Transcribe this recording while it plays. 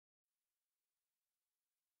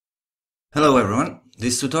Hello everyone,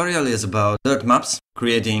 this tutorial is about dirt maps,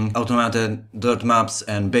 creating automated dirt maps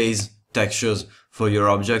and base textures for your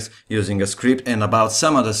objects using a script, and about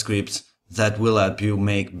some other scripts that will help you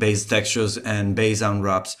make base textures and base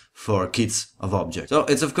unwraps for kits of objects. So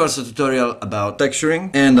it's of course a tutorial about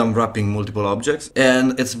texturing and unwrapping multiple objects,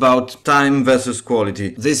 and it's about time versus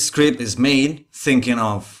quality. This script is made thinking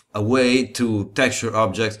of a way to texture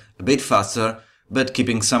objects a bit faster, but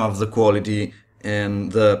keeping some of the quality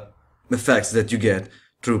and the effects that you get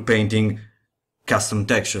through painting custom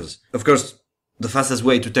textures. Of course, the fastest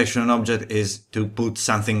way to texture an object is to put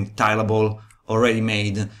something tileable, already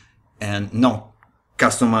made, and not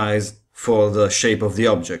customized for the shape of the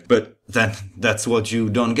object. But then that's what you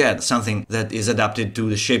don't get, something that is adapted to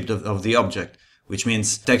the shape of the object, which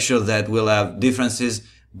means texture that will have differences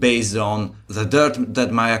based on the dirt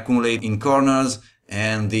that might accumulate in corners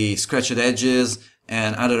and the scratched edges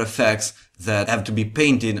and other effects that have to be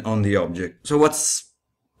painted on the object. So what's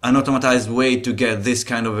an automatized way to get this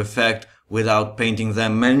kind of effect without painting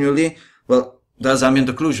them manually? Well, there's ambient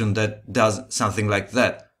occlusion that does something like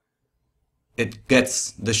that. It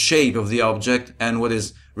gets the shape of the object and what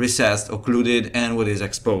is recessed, occluded, and what is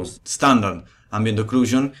exposed. Standard ambient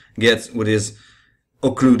occlusion gets what is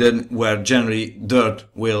occluded, where generally dirt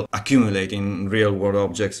will accumulate in real-world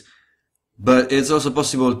objects. But it's also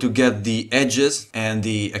possible to get the edges and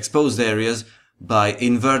the exposed areas by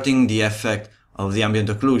inverting the effect of the ambient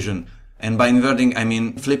occlusion. And by inverting, I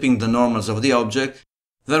mean flipping the normals of the object.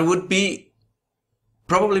 There would be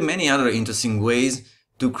probably many other interesting ways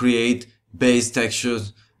to create base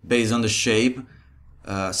textures based on the shape,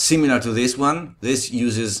 similar to this one. This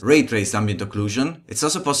uses ray traced ambient occlusion. It's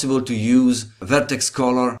also possible to use vertex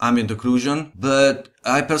color ambient occlusion, but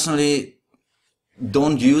I personally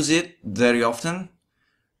don't use it very often,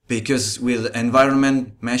 because with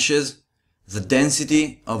environment meshes, the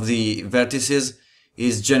density of the vertices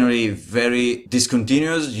is generally very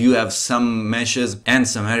discontinuous. You have some meshes and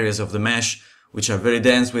some areas of the mesh which are very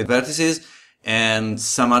dense with vertices, and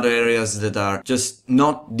some other areas that are just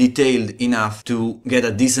not detailed enough to get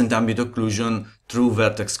a decent ambient occlusion through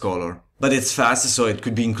vertex color. But it's fast, so it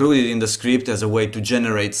could be included in the script as a way to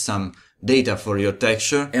generate some data for your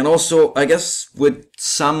texture. And also, I guess with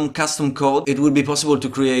some custom code, it would be possible to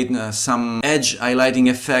create some edge highlighting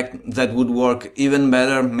effect that would work even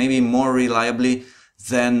better, maybe more reliably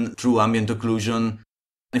than through ambient occlusion.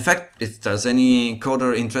 In fact, if there's any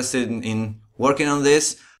coder interested in working on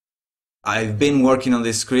this, I've been working on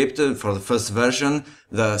this script for the first version.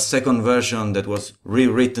 The second version that was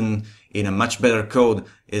rewritten in a much better code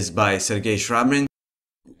is by Sergei Shrabrin.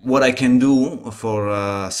 What I can do for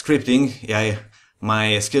scripting,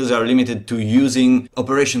 my skills are limited to using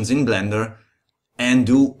operations in Blender and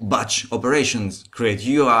do batch operations, create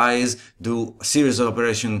UIs, do a series of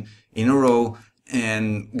operations in a row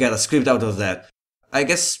and get a script out of that. I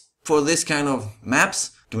guess for this kind of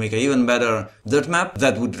maps, to make an even better dirt map,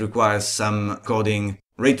 that would require some coding,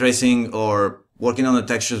 ray tracing, or working on the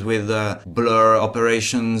textures with blur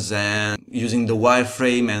operations and using the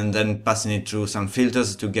wireframe and then passing it through some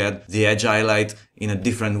filters to get the edge highlight in a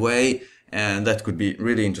different way, and that could be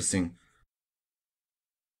really interesting.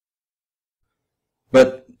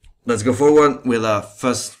 But let's go forward with a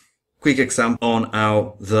first quick example on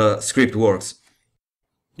how the script works.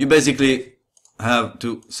 You basically have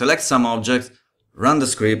to select some object, run the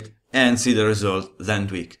script, and see the result, then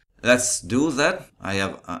tweak. Let's do that. I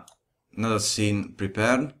have another scene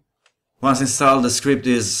prepared. Once installed, the script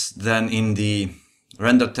is then in the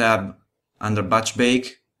render tab under batch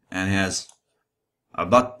bake and has a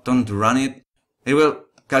button to run it. It will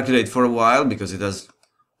calculate for a while because it has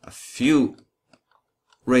a few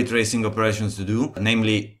ray tracing operations to do,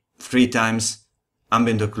 namely 3 times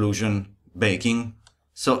ambient occlusion baking.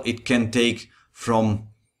 So it can take from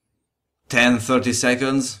 10-30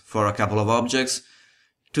 seconds for a couple of objects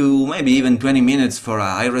to maybe even 20 minutes for a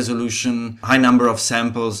high resolution, high number of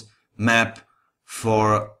samples map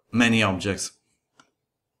for many objects.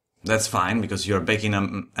 That's fine because you're baking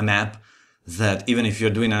a map that, even if you're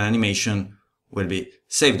doing an animation, will be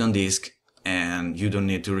saved on disk and you don't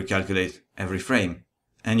need to recalculate every frame.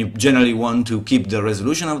 And you generally want to keep the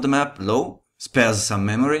resolution of the map low, spare some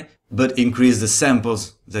memory, but increase the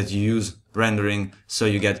samples that you use rendering so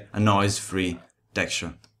you get a noise-free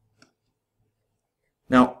texture.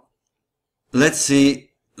 Now, let's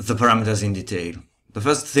see the parameters in detail. The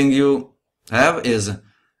first thing you have is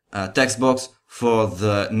a text box for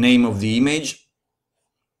the name of the image.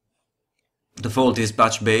 Default is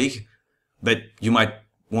batch bake, but you might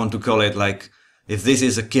want to call it, like, if this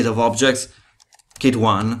is a kit of objects, kit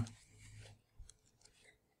 1,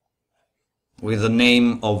 with the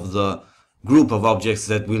name of the group of objects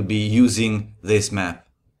that will be using this map.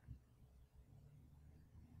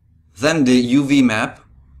 Then the UV map,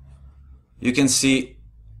 you can see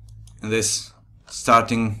in this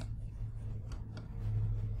starting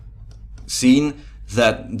scene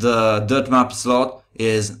that the dirt map slot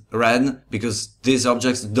is red because these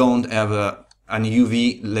objects don't have an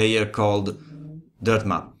UV layer called dirt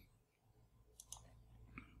map.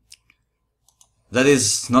 That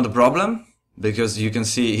is not a problem because you can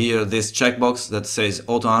see here this checkbox that says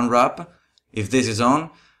auto unwrap. If this is on,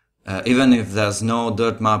 even if there's no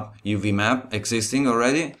dirt map UV map existing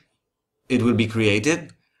already, it will be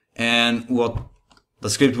created, and what the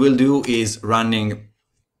script will do is running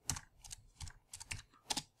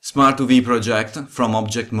Smart UV project from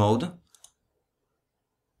object mode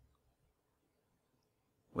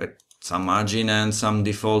with some margin and some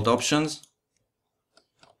default options,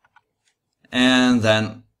 and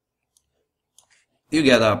then you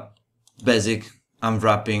get a basic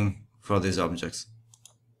unwrapping for these objects.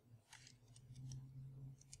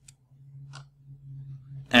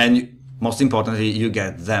 And most importantly, you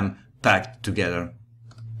get them packed together.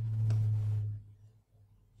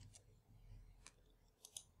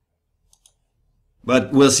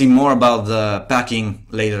 But we'll see more about the packing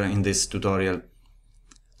later in this tutorial.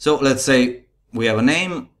 So let's say we have a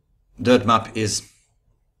name. Dirt map is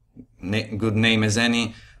good name as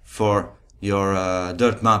any for your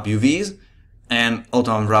dirt map UVs, and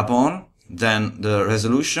auto unwrap on. Then the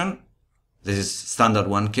resolution, this is standard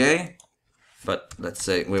 1K, but let's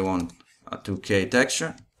say we want a 2K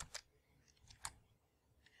texture.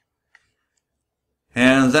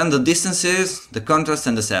 And then the distances, the contrast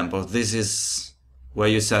and the sample. This is where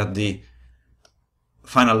you set the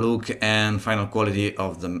final look and final quality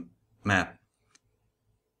of the map.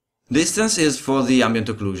 Distance is for the ambient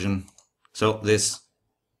occlusion, so this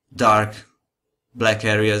dark black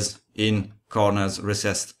areas in corners,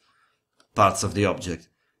 recessed parts of the object.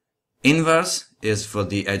 Inverse is for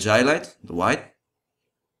the edge highlight, the white.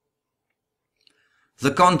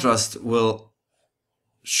 The contrast will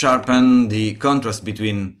sharpen the contrast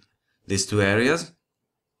between these two areas,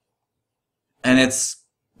 and it's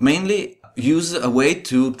mainly use a way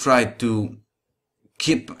to try to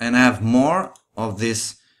keep and have more of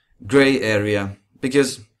this gray area,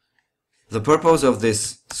 because the purpose of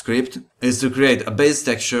this script is to create a base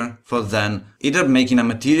texture for then either making a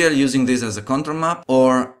material using this as a contour map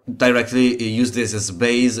or directly use this as a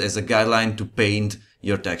base, as a guideline to paint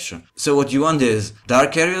your texture. So what you want is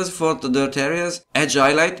dark areas for the dirt areas, edge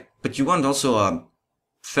highlight, but you want also a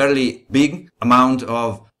fairly big amount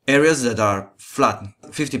of areas that are flat,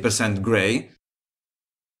 50% gray.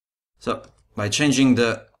 So by changing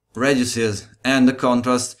the radiuses and the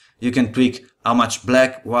contrast, you can tweak how much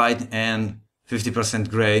black, white and 50%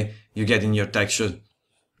 gray you get in your texture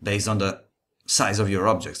based on the size of your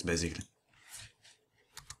objects, basically.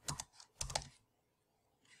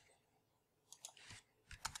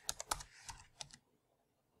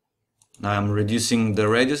 Now I'm reducing the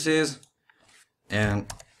radiuses and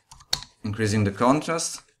increasing the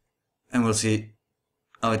contrast, and we'll see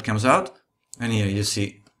how it comes out. And here you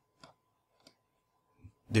see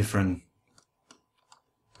different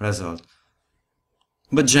result.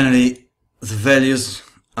 But generally the values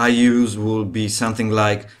I use will be something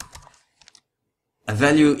like a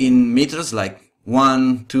value in meters, like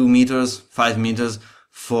 1, 2 meters, 5 meters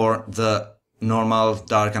for the normal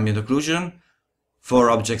dark ambient occlusion, for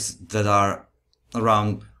objects that are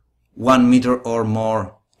around 1 meter or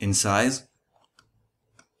more in size,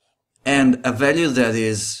 and a value that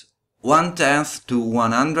is 1/10 to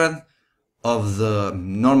 100 of the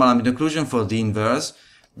normal ambient occlusion for the inverse,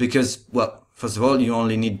 because, well, first of all, you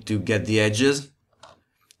only need to get the edges,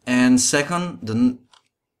 and second, the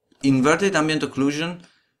inverted ambient occlusion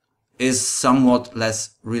is somewhat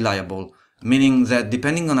less reliable, meaning that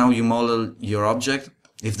depending on how you model your object,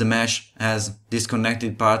 if the mesh has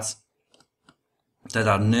disconnected parts that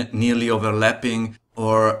are nearly overlapping,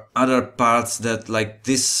 or other parts that, like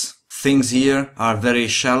these things here, are very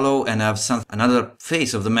shallow and have another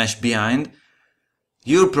face of the mesh behind,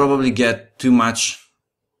 you'll probably get too much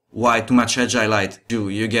white, too much edge highlight.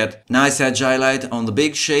 You get nice edge highlight on the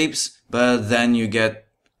big shapes, but then you get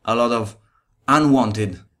a lot of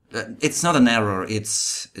unwanted. It's not an error,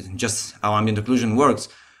 it's just how ambient occlusion works,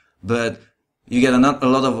 but you get a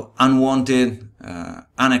lot of unwanted,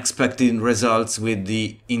 unexpected results with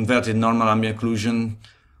the inverted normal ambient occlusion,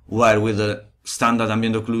 while with the standard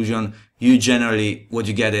ambient occlusion, you generally, what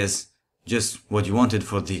you get is just what you wanted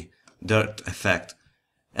for the dirt effect.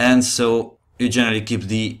 And so you generally keep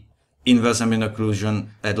the inverse ambient occlusion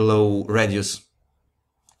at low radius.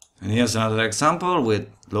 And here's another example with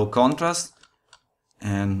low contrast.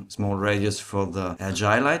 and small radius for the edge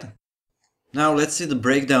highlight. Now let's see the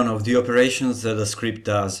breakdown of the operations that the script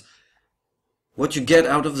does. What you get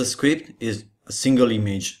out of the script is a single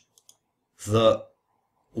image, the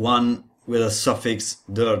one with a suffix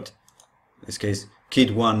dirt, in this case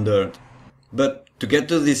kit1 dirt. But to get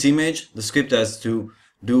to this image, the script has to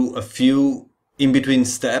do a few in-between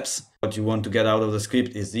steps. What you want to get out of the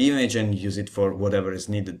script is the image and use it for whatever is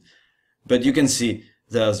needed. But you can see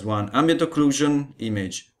there's one ambient occlusion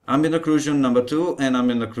image, ambient occlusion number 2, and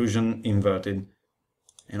ambient occlusion inverted.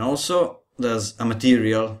 And also there's a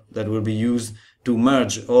material that will be used to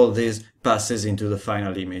merge all these passes into the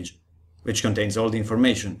final image, which contains all the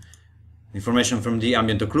information. Information from the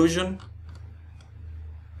ambient occlusion,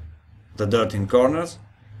 the dirt in corners,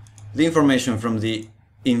 the information from the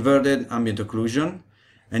inverted ambient occlusion,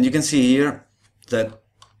 and you can see here that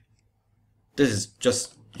this is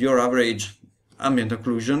just your average ambient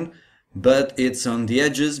occlusion, but it's on the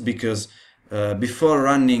edges because before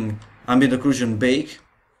running ambient occlusion bake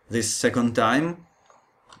this second time,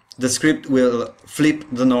 the script will flip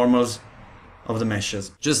the normals of the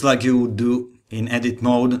meshes, just like you would do in edit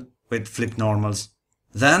mode with flip normals.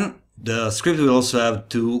 Then the script will also have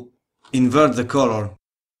to invert the color.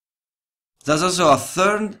 There's also a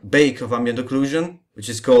third bake of ambient occlusion, which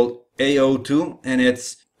is called mea02, and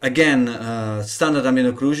it's again standard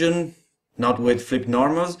ambient occlusion, not with flip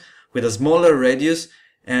normals, with a smaller radius,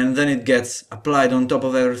 and then it gets applied on top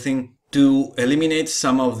of everything to eliminate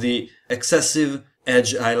some of the excessive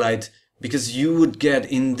edge highlight, because you would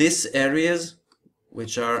get in these areas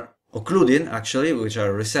which are occluded, actually, which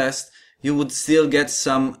are recessed, you would still get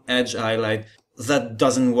some edge highlight. That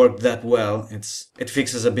doesn't work that well. It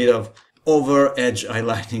fixes a bit of over edge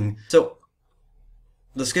highlighting. So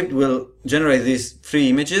the script will generate these 3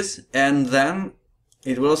 images, and then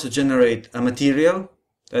it will also generate a material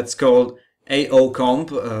that's called AO-comp,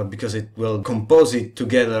 because it will composite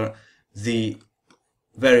together the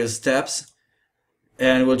various steps,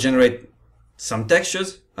 and will generate some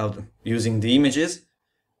textures out using the images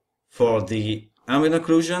for the ambient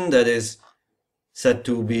occlusion that is set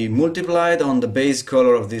to be multiplied on the base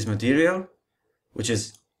color of this material, which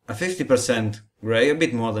is a 50% gray, a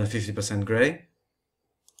bit more than 50% gray.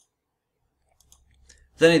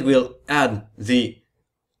 Then it will add the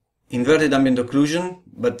inverted ambient occlusion,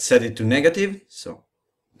 but set it to negative, so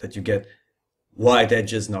that you get white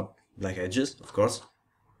edges, not black edges, of course.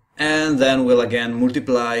 And then we'll again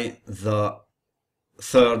multiply the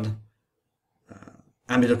third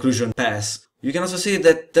ambient occlusion pass. You can also see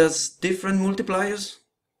that there's different multipliers,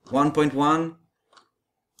 1.1,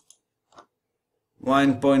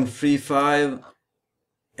 1.35,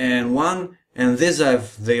 and 1, and these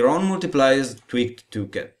have their own multipliers tweaked to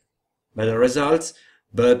get better results,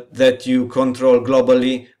 but that you control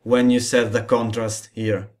globally when you set the contrast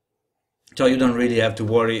here. So you don't really have to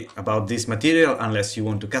worry about this material unless you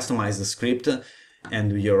want to customize the script and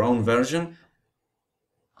do your own version.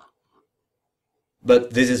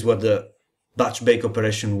 But this is what the batch bake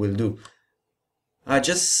operation will do. I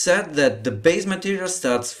just said that the base material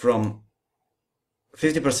starts from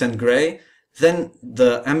 50% gray, then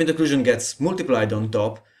the ambient occlusion gets multiplied on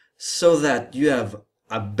top, so that you have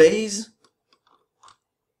a base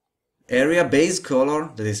area, base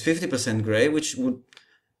color that is 50% gray, which would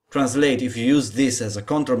translate, if you use this as a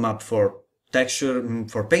contour map for texture,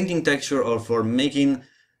 for painting texture, or for making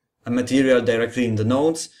a material directly in the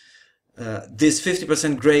nodes, this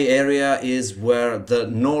 50% gray area is where the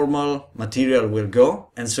normal material will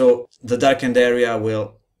go, and so the darkened area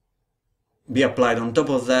will be applied on top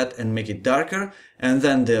of that and make it darker, and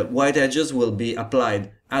then the white edges will be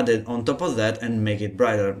added on top of that and make it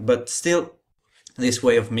brighter. But still, this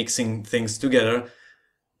way of mixing things together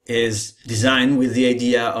is designed with the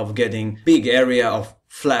idea of getting big area of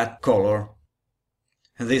flat color.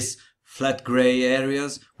 And these flat gray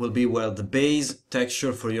areas will be where the base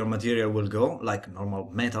texture for your material will go, like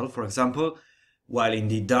normal metal, for example, while in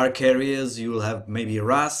the dark areas you will have maybe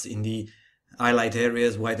rust, in the highlight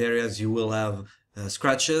areas, white areas, you will have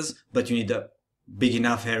scratches, but you need a big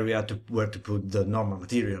enough area where to put the normal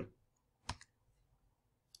material.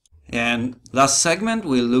 And last segment,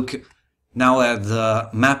 we'll look now at the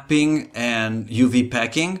mapping and UV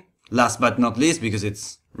packing. Last but not least, because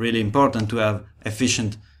it's really important to have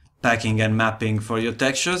efficient packing and mapping for your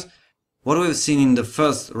textures. What we've seen in the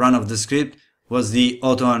first run of the script was the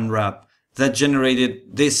auto unwrap that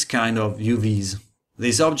generated this kind of UVs.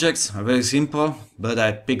 These objects are very simple, but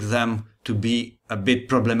I picked them to be a bit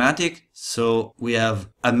problematic. So we have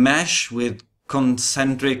a mesh with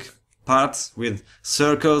concentric parts with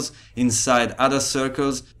circles inside other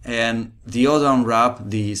circles, and the auto unwrap,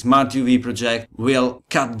 the smart UV project, will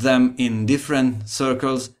cut them in different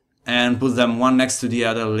circles and put them one next to the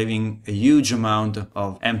other, leaving a huge amount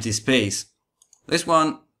of empty space. This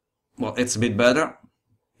one, well, it's a bit better.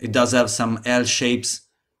 It does have some L shapes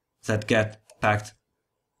that get packed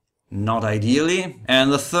not ideally.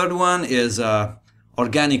 And the third one is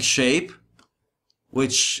organic shape,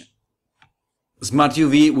 which Smart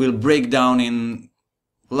UV will break down in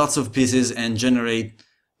lots of pieces and generate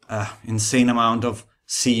an insane amount of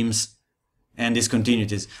seams and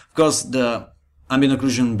discontinuities. Of course, the ambient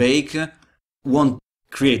occlusion bake won't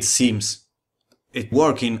create seams. It's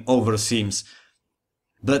working over seams.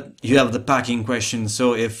 But you have the packing question,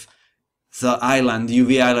 so if the island, the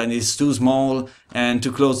UV island, is too small and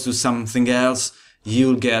too close to something else,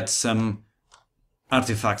 you'll get some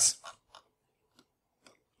artifacts.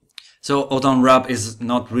 So auto unwrap is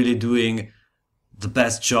not really doing the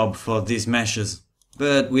best job for these meshes,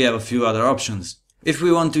 but we have a few other options. If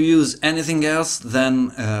we want to use anything else than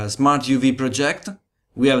Smart UV project,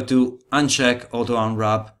 we have to uncheck auto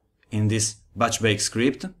unwrap in this batch bake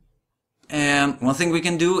script. And one thing we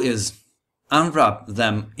can do is unwrap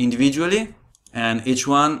them individually, and each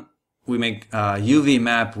one we make a UV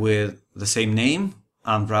map with the same name,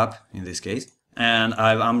 unwrap in this case. And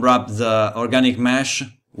I've unwrapped the organic mesh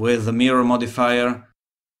with the mirror modifier,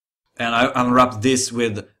 and I unwrapped this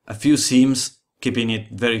with a few seams, keeping it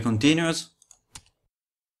very continuous.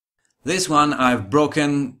 This one I've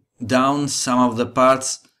broken down some of the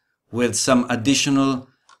parts with some additional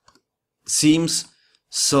seams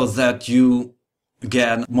so that you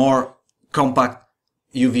get more compact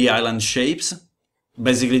UV island shapes.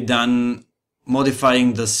 Basically done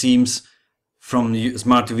modifying the seams from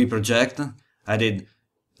Smart UV project. I did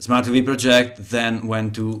Smart UV project, then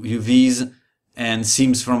went to UVs and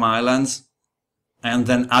seams from islands, and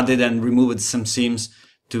then added and removed some seams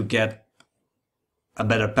to get a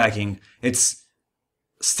better packing. It's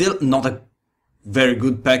still not a very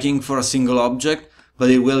good packing for a single object, but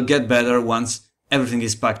it will get better once everything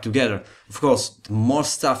is packed together. Of course, the more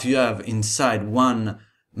stuff you have inside one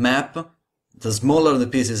map, the smaller the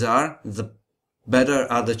pieces are, the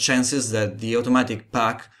better are the chances that the automatic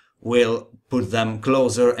pack will put them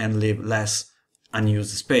closer and leave less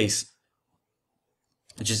unused space.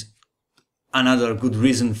 Which is another good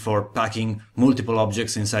reason for packing multiple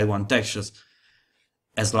objects inside one texture,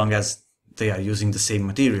 as long as they are using the same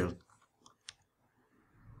material.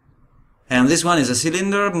 And this one is a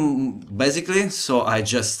cylinder, basically, so I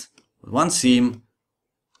just one seam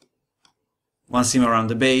around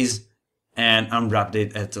the base, and unwrapped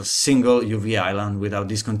it at a single UV island without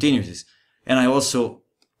discontinuities. And I also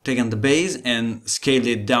taken the base and scaled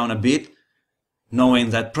it down a bit,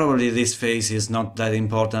 knowing that probably this face is not that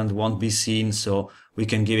important, won't be seen, so we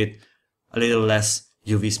can give it a little less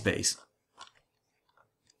UV space.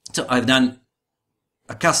 So I've done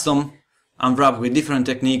a custom unwrap with different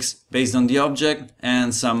techniques based on the object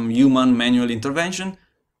and some human manual intervention.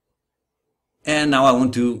 And now I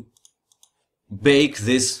want to bake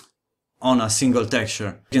this on a single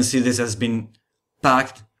texture. You can see this has been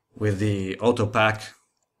packed with the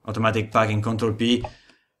automatic packing Ctrl P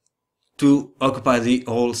to occupy the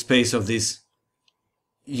whole space of this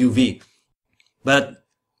UV. But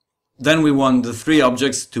then we want the three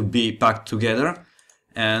objects to be packed together,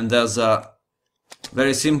 and there's a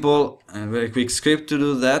very simple and very quick script to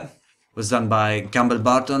do that. It was done by Campbell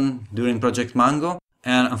Barton during Project Mango,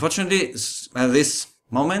 and unfortunately at this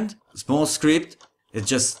moment, small script, it's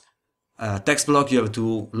just a text block you have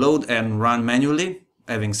to load and run manually,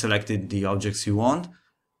 having selected the objects you want.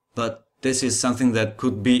 But this is something that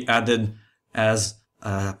could be added as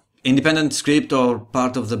an independent script or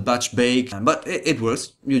part of the batch bake, but it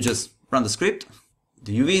works. You just run the script.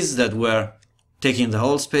 The UVs that were taking the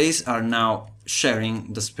whole space are now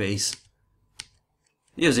sharing the space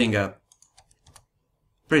using a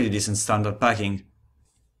pretty decent standard packing.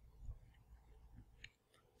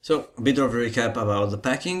 So a bit of a recap about the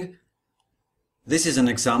packing. This is an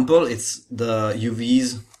example. It's the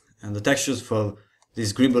UVs and the textures for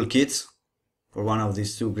these Gribble kits, for one of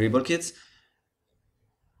these two Gribble kits.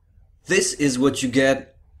 This is what you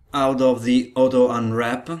get out of the auto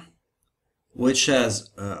unwrap, which has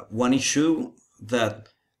one issue, that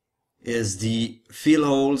is the fill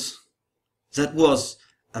holes that was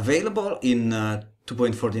available in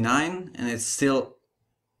 2.49, and it's still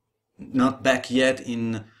not back yet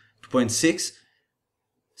in 2.6.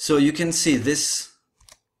 So you can see this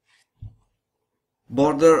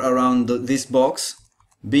border around this box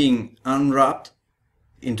being unwrapped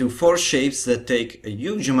into 4 shapes that take a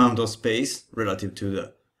huge amount of space relative to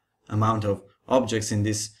the amount of objects in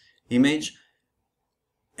this image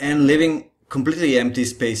and leaving completely empty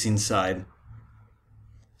space inside.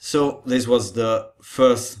 So this was the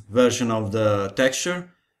first version of the texture.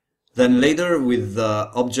 Then later, with the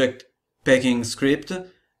object packing script,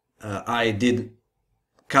 I did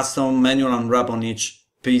custom manual unwrap on each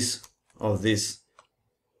piece of this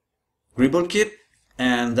Gribble kit,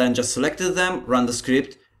 and then just selected them, run the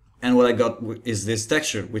script, and what I got is this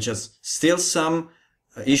texture, which has still some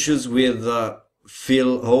issues with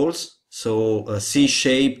fill holes, so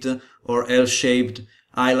C-shaped or L-shaped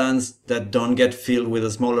islands that don't get filled with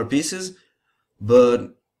the smaller pieces,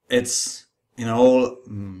 but it's all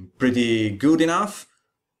pretty good enough.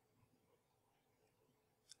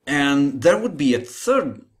 And there would be a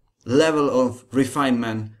third level of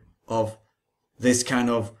refinement of this kind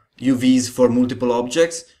of UVs for multiple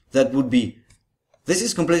objects. That would be, this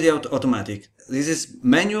is completely automatic. This is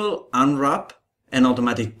manual unwrap and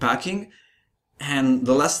automatic packing. And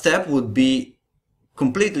the last step would be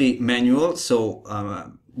completely manual,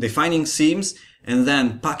 so defining seams and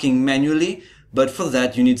then packing manually. But for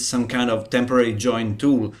that you need some kind of temporary join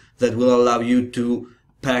tool that will allow you to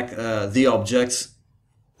pack the objects,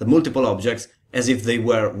 the multiple objects, as if they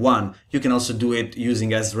were one. You can also do it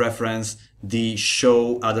using as reference the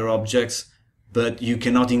show other objects, but you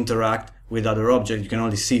cannot interact with other objects, you can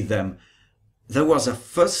only see them. There was a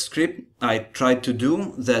first script I tried to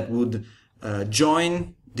do that would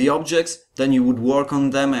join the objects, then you would work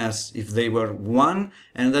on them as if they were one,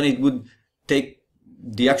 and then it would take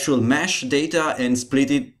the actual mesh data and split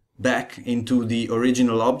it back into the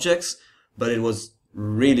original objects, but it was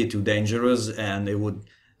really too dangerous and it would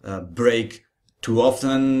break too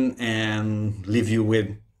often and leave you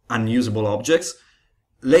with unusable objects.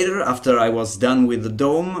 Later, after I was done with the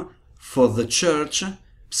dome for the church,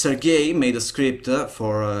 Sergey made a script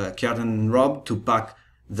for Kjartan and Rob to pack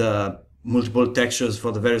the multiple textures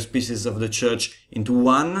for the various pieces of the church into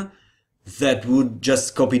one that would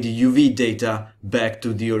just copy the UV data back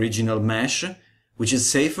to the original mesh, which is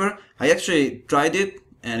safer. I actually tried it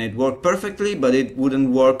and it worked perfectly, but it wouldn't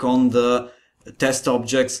work on the test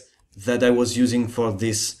objects that I was using for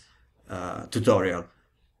this tutorial.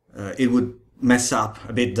 It would mess up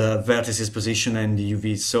a bit the vertices position and the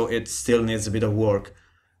UV, so it still needs a bit of work.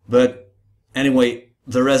 But anyway,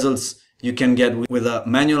 the results you can get with a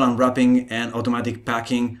manual unwrapping and automatic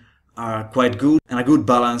packing are quite good, and a good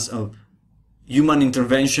balance of human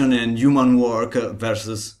intervention and human work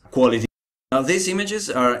versus quality. Now these images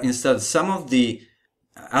are instead some of the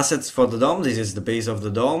assets for the dome. This is the base of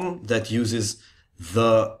the dome that uses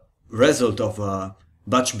the result of a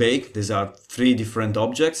batch bake. These are 3 different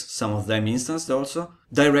objects, some of them instanced also.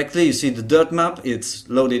 Directly you see the dirt map, it's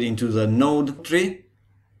loaded into the node tree,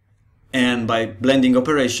 and by blending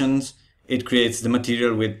operations it creates the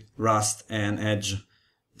material with rust and edge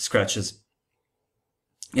scratches.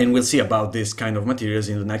 And we'll see about this kind of materials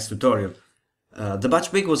in the next tutorial. The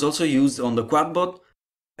batch bake was also used on the quadbot.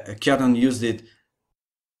 Kjartan used it,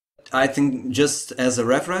 I think, just as a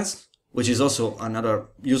reference, which is also another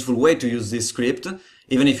useful way to use this script,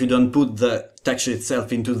 even if you don't put the texture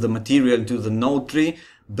itself into the material, into the node tree,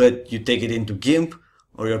 but you take it into GIMP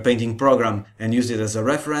or your painting program and use it as a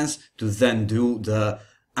reference to then do the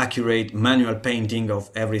accurate manual painting of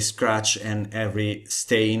every scratch and every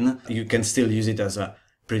stain. You can still use it as a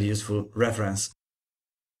pretty useful reference.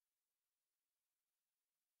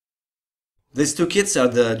 These 2 kits are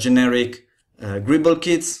the generic Gribble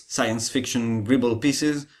kits, science fiction Gribble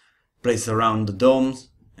pieces placed around the domes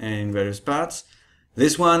and in various parts.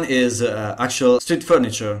 This one is actual street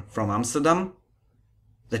furniture from Amsterdam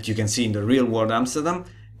that you can see in the real world Amsterdam,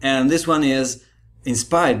 and this one is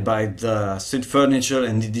inspired by the street furniture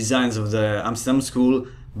and the designs of the Amsterdam school,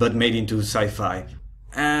 but made into sci-fi.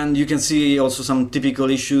 And you can see also some typical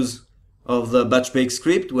issues of the batch bake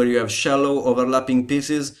script, where you have shallow overlapping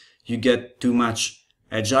pieces, you get too much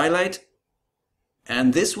edge highlight.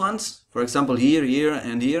 And these ones, for example here, here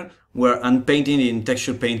and here, were unpainted in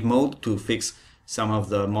texture paint mode to fix some of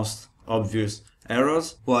the most obvious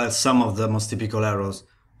errors, while some of the most typical errors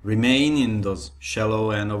remain in those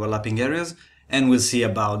shallow and overlapping areas. And we'll see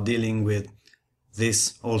about dealing with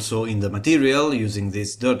this also in the material, using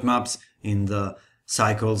these dirt maps in the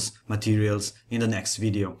cycles materials in the next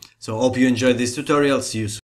video. So hope you enjoyed this tutorial. See you soon.